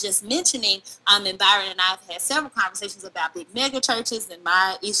Joshua was just mentioning. And Byron and I have had several conversations about big mega churches and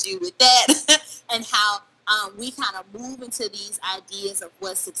my issue with that and how we kind of move into these ideas of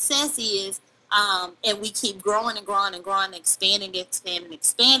what success is. And we keep growing and growing and growing, expanding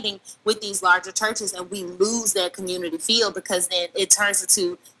with these larger churches, and we lose that community feel, because then it turns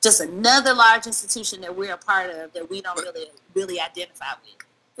into just another large institution that we're a part of that we don't really identify with.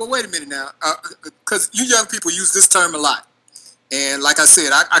 Well, wait a minute now, because you young people use this term a lot. And like I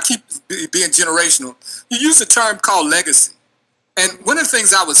said, I keep being generational. You use a term called legacy. And one of the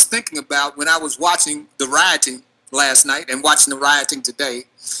things I was thinking about when I was watching the rioting last night and watching the rioting today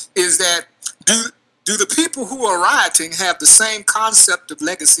is that do do the people who are rioting have the same concept of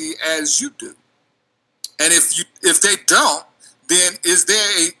legacy as you do? And if they don't, then is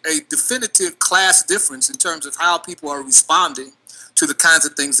there a definitive class difference in terms of how people are responding to the kinds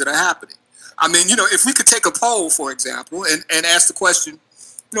of things that are happening? I mean, if we could take a poll, for example, and ask the question,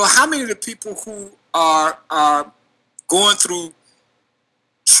 how many of the people who are going through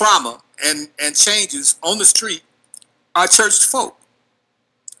trauma and changes on the street are church folk,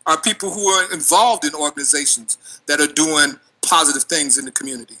 are people who are involved in organizations that are doing positive things in the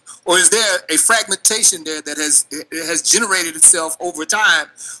community? Or is there a fragmentation there that has generated itself over time,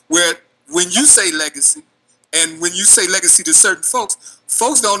 where when you say legacy, and when you say legacy to certain folks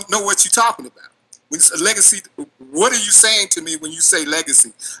don't know what you're talking about. When you say legacy, what are you saying to me when you say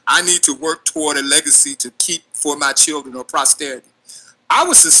legacy? I need to work toward a legacy to keep for my children or posterity. I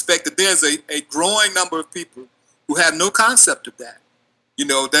would suspect that there's a growing number of people who have no concept of that.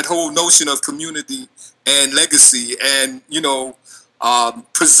 That whole notion of community and legacy and,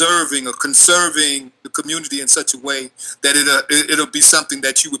 preserving or conserving the community in such a way that it'll be something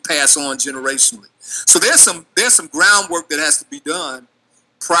that you would pass on generationally. So there's some groundwork that has to be done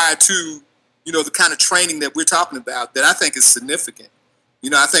prior to, the kind of training that we're talking about that I think is significant.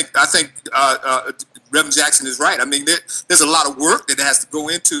 I think Reverend Jackson is right. I mean, there's a lot of work that has to go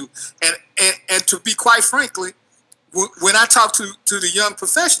into, and to be quite frankly, when I talk to the young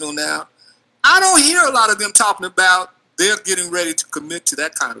professional now, I don't hear a lot of them talking about they're getting ready to commit to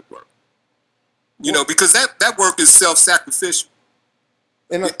that kind of work. Because that work is self-sacrificial.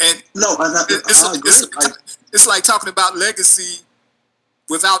 It's like talking about legacy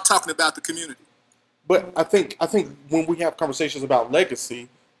without talking about the community. But I think when we have conversations about legacy,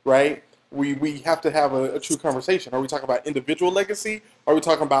 right, we have to have a true conversation. Are we talking about individual legacy? Or are we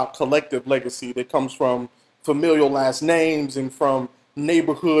talking about collective legacy that comes from familial last names and from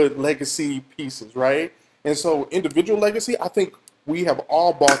neighborhood legacy pieces, right? And so individual legacy, I think we have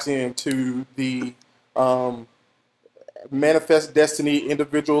all bought into the manifest destiny,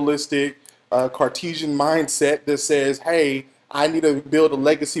 individualistic, Cartesian mindset that says, hey, I need to build a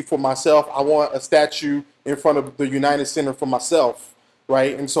legacy for myself. I want a statue in front of the United Center for myself,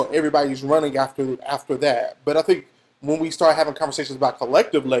 right? And so everybody's running after that. But I think when we start having conversations about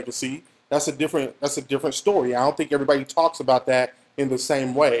collective legacy, that's a different story. I don't think everybody talks about that in the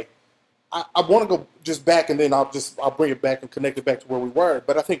same way. I want to go just back, and then I'll bring it back and connect it back to where we were.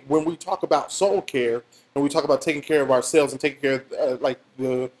 But I think when we talk about soul care and we talk about taking care of ourselves and taking care of like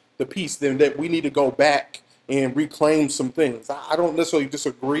the piece, then that we need to go back and reclaim some things. I don't necessarily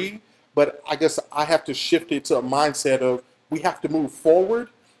disagree, but I guess I have to shift it to a mindset of we have to move forward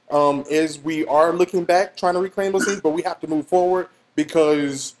as we are looking back, trying to reclaim those things, but we have to move forward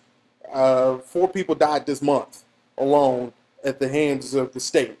because 4 people died this month alone at the hands of the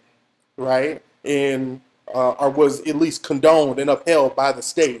state, right? And or was at least condoned and upheld by the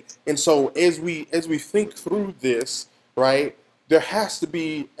state. And so as we think through this, right, there has to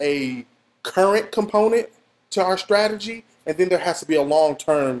be a current component to our strategy, and then there has to be a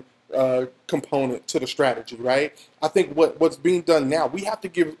long-term component to the strategy, right? I think what's being done now, we have to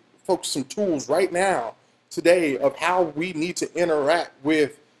give folks some tools right now, today, of how we need to interact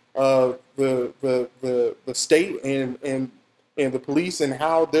with the state and the police and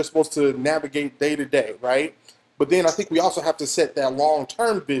how they're supposed to navigate day to day, right? But then I think we also have to set that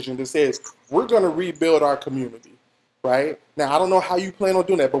long-term vision that says we're going to rebuild our community, right? Now, I don't know how you plan on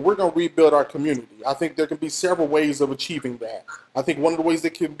doing that, but we're going to rebuild our community. I think there can be several ways of achieving that. I think one of the ways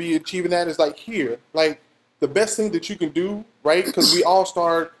that can be achieving that is like the best thing that you can do, right? Because we all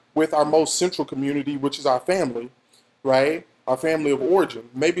start with our most central community, which is our family, right? Our family of origin.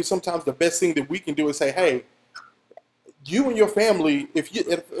 Maybe sometimes the best thing that we can do is say, hey, you and your family, if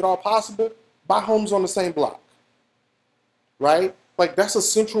at all possible, buy homes on the same block, right? Like that's a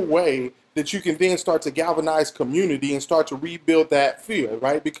central way that you can then start to galvanize community and start to rebuild that feel,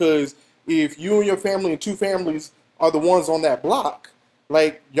 right? Because if you and your family and 2 families are the ones on that block,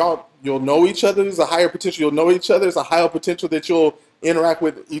 like you'll know each other. There's a higher potential you'll know each other. There's a higher potential that you'll interact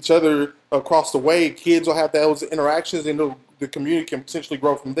with each other across the way. Kids will have those interactions, and the community can potentially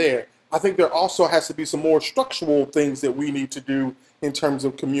grow from there. I think there also has to be some more structural things that we need to do in terms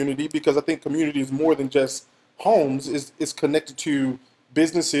of community, because I think community is more than just homes. It's connected to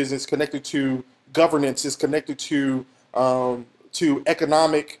businesses. It's connected to governance. It's connected to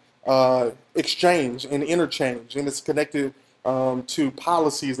economic exchange and interchange, and it's connected to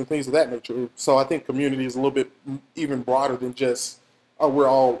policies and things of that nature. So I think community is a little bit even broader than just, oh, we're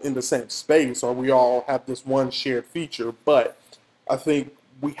all in the same space or we all have this one shared feature. But I think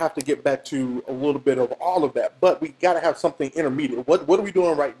we have to get back to a little bit of all of that. But we got to have something intermediate. What are we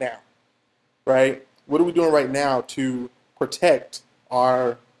doing right now, right? what are we doing right now to protect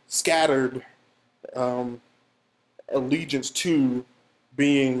our scattered allegiance to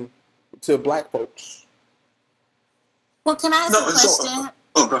being to black folks? Well, can I ask a question?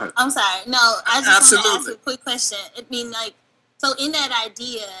 Oh, go ahead. I'm sorry. No, I just want to ask Absolutely. a quick question. I mean, like, so in that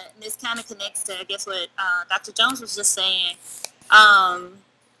idea, and this kind of connects to, I guess, what Dr. Jones was just saying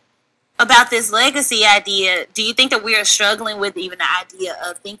about this legacy idea. Do you think that we are struggling with even the idea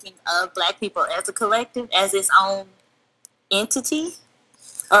of thinking of Black people as a collective, as its own entity?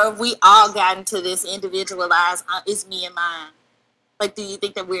 Or have we all gotten to this individualized, it's me and mine? Like, do you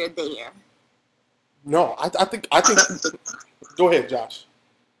think that we're there? No, I think. Go ahead, Josh.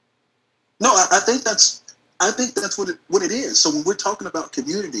 No, I think that's what it is. So when we're talking about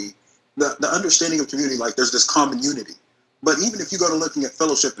community, the understanding of community, like there's this common unity. But even if you go to looking at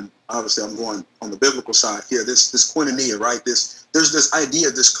fellowship, and obviously I'm going on the biblical side here, this koinonia, right? There's this idea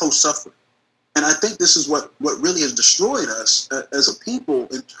of this co-suffering. And I think this is what really has destroyed us as a people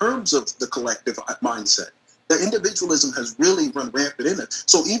in terms of the collective mindset. That individualism has really run rampant in it.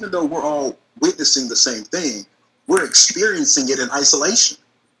 So even though we're all witnessing the same thing, we're experiencing it in isolation.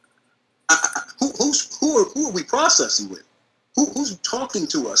 Who are we processing with? Who's talking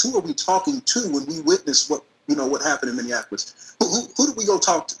to us? Who are we talking to when we witness what happened in Minneapolis? Who do we go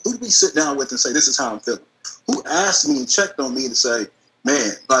talk to? Who do we sit down with and say, this is how I'm feeling? Who asked me and checked on me to say,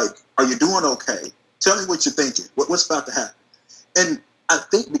 man, like, are you doing okay? Tell me what you're thinking. What's about to happen? And I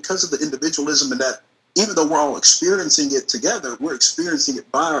think because of the individualism and that, even though we're all experiencing it together, we're experiencing it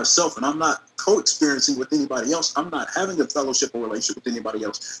by ourselves, and I'm not co-experiencing with anybody else. I'm not having a fellowship or relationship with anybody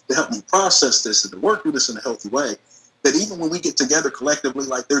else to help me process this and to work through this in a healthy way. That even when we get together collectively,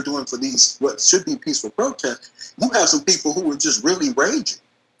 like they're doing for these what should be peaceful protests, you have some people who are just really raging.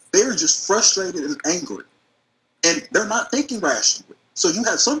 They're just frustrated and angry, and they're not thinking rationally. So you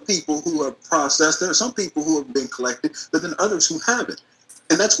have some people who are processed. There are some people who have been collected, but then others who haven't.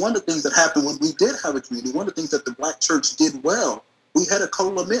 And that's one of the things that happened when we did have a community. One of the things that the Black church did well, we had a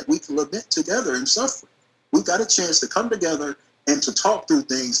co-lament. We could lament together in suffering. We got a chance to come together and to talk through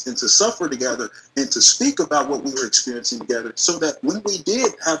things and to suffer together and to speak about what we were experiencing together, so that when we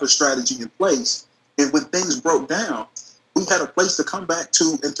did have a strategy in place and when things broke down, we had a place to come back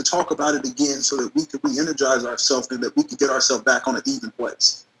to and to talk about it again so that we could re-energize ourselves and that we could get ourselves back on an even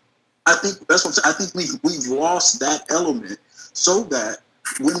place. I think that's what I'm saying. I think we've lost that element, so that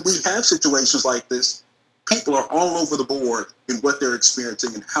when we have situations like this, people are all over the board in what they're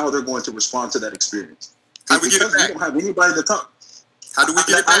experiencing and how they're going to respond to that experience. How do we get it back? We don't have anybody to talk. How do we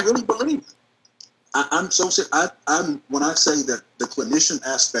get it back? I really believe. I'm when I say that the clinician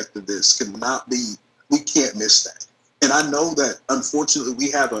aspect of this cannot be, we can't miss that. And I know that unfortunately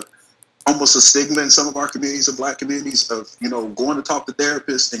we have almost a stigma in some of our communities, of Black communities, of going to talk to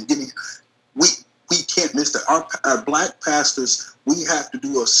therapists and getting. We can't miss that. Our Black pastors, we have to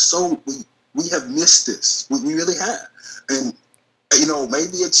do we have missed this. We really have. And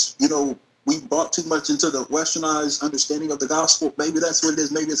maybe it's we bought too much into the westernized understanding of the gospel. Maybe that's what it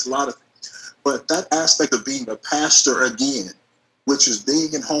is. Maybe it's a lot of things. But that aspect of being a pastor again, which is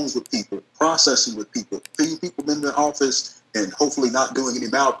being in homes with people, processing with people, putting people in the office, and hopefully not doing any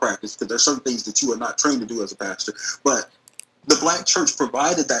malpractice, because there's certain things that you are not trained to do as a pastor. But the Black church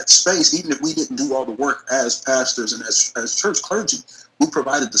provided that space, even if we didn't do all the work as pastors and as church clergy. We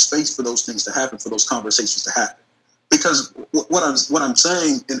provided the space for those things to happen, for those conversations to happen. Because what I'm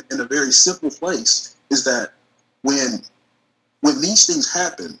saying in a very simple place is that when these things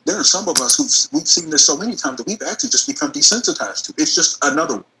happen, there are some of us we've seen this so many times that we've actually just become desensitized to. It's just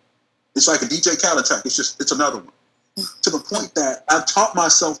another one. It's like a DJ Khaled track. It's another one. To the point that I've taught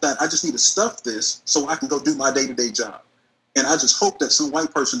myself that I just need to stuff this so I can go do my day-to-day job. And I just hope that some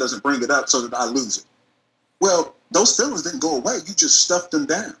white person doesn't bring it up so that I lose it. Well, those feelings didn't go away. You just stuffed them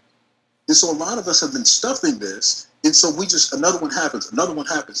down. And so a lot of us have been stuffing this. And so another one happens.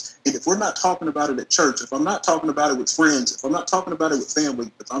 And if we're not talking about it at church, if I'm not talking about it with friends, if I'm not talking about it with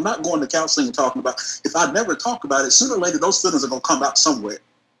family, if I'm not going to counseling and talking about it, if I never talk about it, sooner or later, those feelings are going to come out somewhere.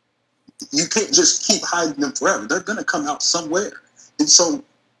 You can't just keep hiding them forever. They're going to come out somewhere. And so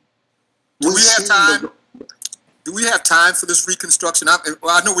do we have time? Do we have time for this reconstruction? I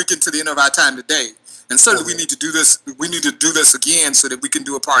know we're getting to the end of our time today. And certainly we need to do this. We need to do this again so that we can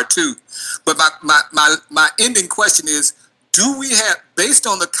do a part 2. But my ending question is: do we have, based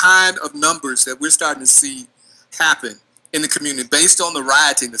on the kind of numbers that we're starting to see happen in the community, based on the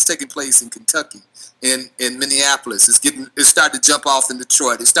rioting that's taking place in Kentucky, in Minneapolis, it's starting to jump off in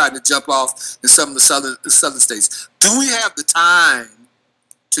Detroit, it's starting to jump off in some of the southern states. Do we have the time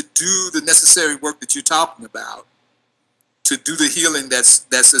to do the necessary work that you're talking about, to do the healing that's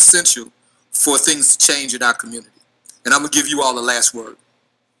essential? for things to change in our community? And I'm gonna give you all the last word.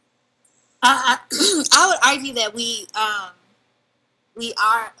 I would argue that we are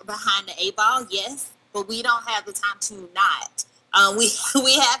behind the 8 ball, yes, but we don't have the time to not.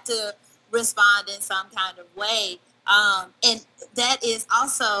 We have to respond in some kind of way. And that is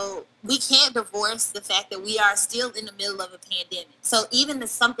also, we can't divorce the fact that we are still in the middle of a pandemic. So even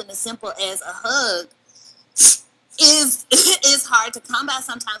something as simple as a hug is hard to come by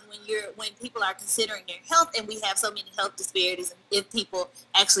sometimes when people are considering their health, and we have so many health disparities. And if people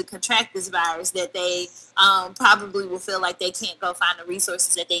actually contract this virus, that they probably will feel like they can't go find the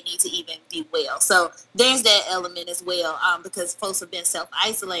resources that they need to even be well. So there's that element as well, because folks have been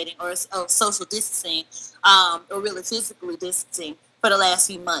self-isolating or social distancing, or really physically distancing for the last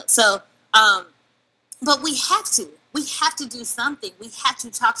few months. So, but we have to do something. We have to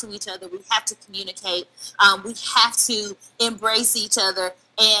talk to each other. We have to communicate. We have to embrace each other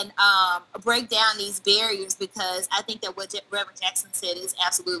and break down these barriers, because I think that what Reverend Jackson said is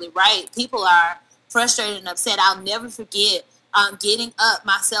absolutely right. People are frustrated and upset. I'll never forget getting up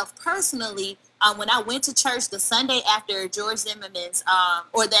myself personally when I went to church the Sunday after George Zimmerman's,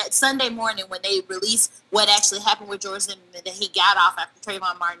 or that Sunday morning when they released what actually happened with George Zimmerman, that he got off after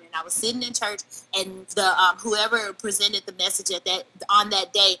Trayvon Martin. And I was sitting in church, and the whoever presented the message on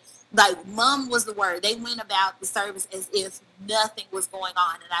that day, like, mum was the word. They went about the service as if nothing was going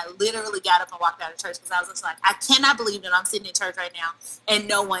on. And I literally got up and walked out of church, because I was just like, I cannot believe that I'm sitting in church right now and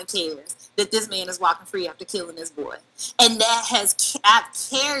no one cares that this man is walking free after killing this boy. And I've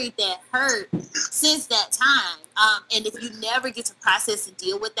carried that hurt since that time. And if you never get to process and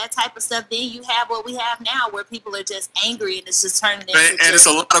deal with that type of stuff, then you have what we have now, where people are just angry and it's just turning into and it's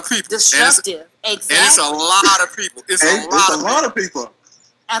a lot of people. Destructive. Exactly. And it's a lot of people. It's a lot of people.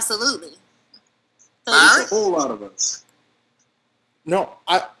 Absolutely. So It's a whole lot of us. No,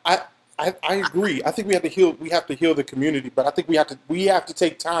 I agree. I think we have to heal. We have to heal the community, but I think we have to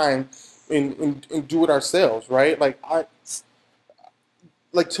take time and do it ourselves, right? Like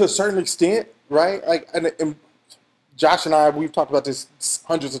to a certain extent, right? Like, and Josh and I, we've talked about this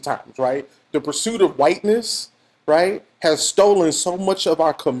hundreds of times, right? The pursuit of whiteness, right, has stolen so much of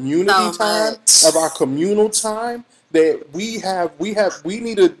our community time, of our communal time, that we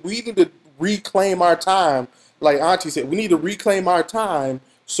need to reclaim our time. Like Auntie said, we need to reclaim our time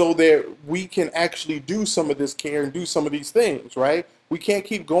so that we can actually do some of this care and do some of these things, right? We can't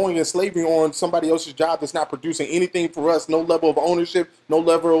keep going and slaving on somebody else's job that's not producing anything for us, no level of ownership, no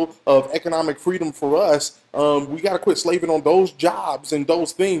level of economic freedom for us. We got to quit slaving on those jobs and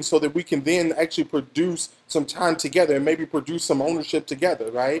those things so that we can then actually produce some time together and maybe produce some ownership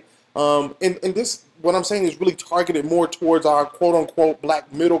together, right? And this, what I'm saying, is really targeted more towards our quote unquote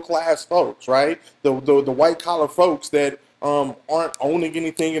black middle class folks, right? The white collar folks that aren't owning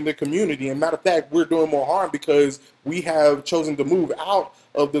anything in the community. And matter of fact, we're doing more harm because we have chosen to move out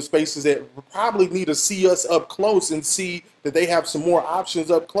of the spaces that probably need to see us up close and see that they have some more options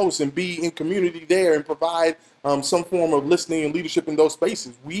up close and be in community there and provide some form of listening and leadership in those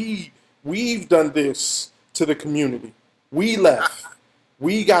spaces. We've done this to the community. We left.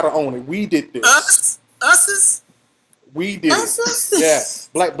 We gotta own it. We did this. Us? We did it.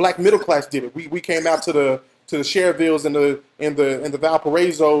 Yeah, black middle class did it. We came out to the Chervilles and the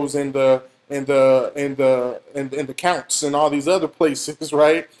Valparaisos and the Counts and all these other places,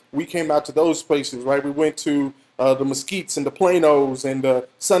 right? We came out to those places, right? We went to the Mesquites and the Planos and the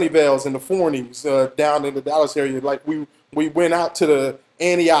Sunnyvales and the Forneys down in the Dallas area. Like we went out to the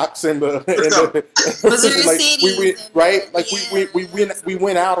Antiochs and the we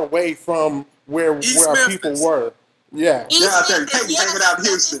went out away from where our people were. Yeah. I think came out of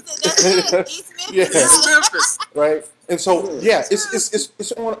Houston. East Memphis. Right. And so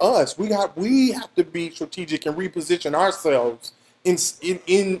it's on us. We have to be strategic and reposition ourselves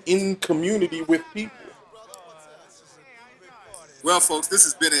in community with people. Well, folks, this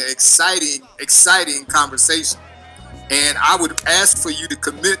has been an exciting conversation. And I would ask for you to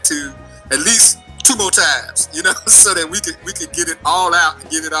commit to at least 2 more times, so that we could get it all out and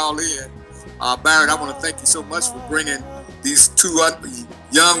get it all in. Byron, I want to thank you so much for bringing these 2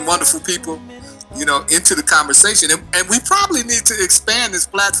 young, wonderful people, into the conversation. And we probably need to expand this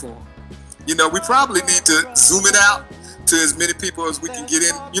platform. We probably need to zoom it out to as many people as we can get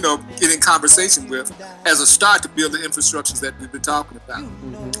in conversation with as a start to build the infrastructures that we've been talking about.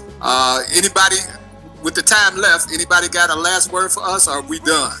 Anybody with the time left, anybody got a last word for us, or are we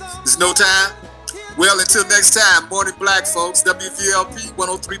done? There's no time? Well, until next time, Morning Black, folks, WVLP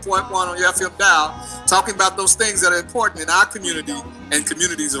 103.1 on your FM dial, talking about those things that are important in our community and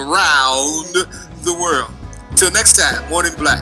communities around the world. Till next time, Morning Black.